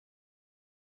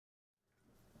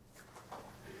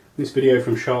In this video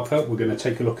from Sharp Help, we're going to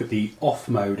take a look at the off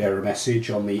mode error message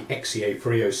on the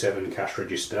XE-A307 cash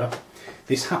register.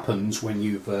 This happens when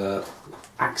you've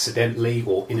accidentally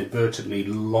or inadvertently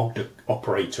logged an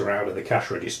operator out of the cash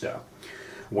register.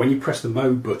 When you press the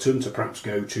mode button to perhaps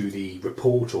go to the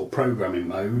report or programming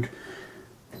mode,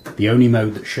 the only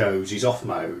mode that shows is off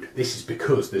mode. This is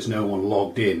because there's no one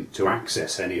logged in to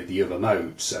access any of the other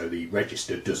modes, so the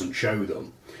register doesn't show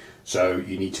them. So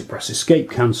you need to press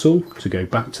escape cancel to go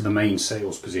back to the main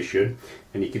sales position,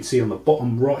 and you can see on the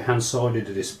bottom right hand side of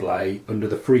the display under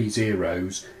the 3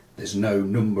 zeros there's no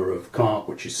number of cart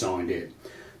which is signed in.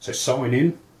 So sign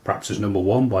in perhaps as number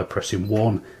 1 by pressing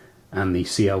 1 and the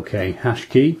CLK hash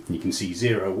key. You can see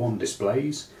 01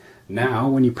 displays. Now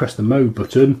when you press the mode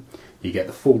button you get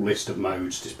the full list of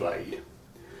modes displayed.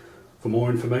 For more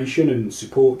information and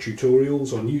support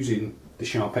tutorials on using the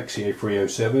Sharp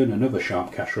XE-A307 and other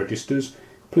Sharp cash registers,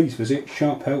 please visit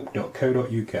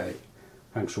sharphelp.co.uk.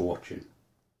 Thanks for watching.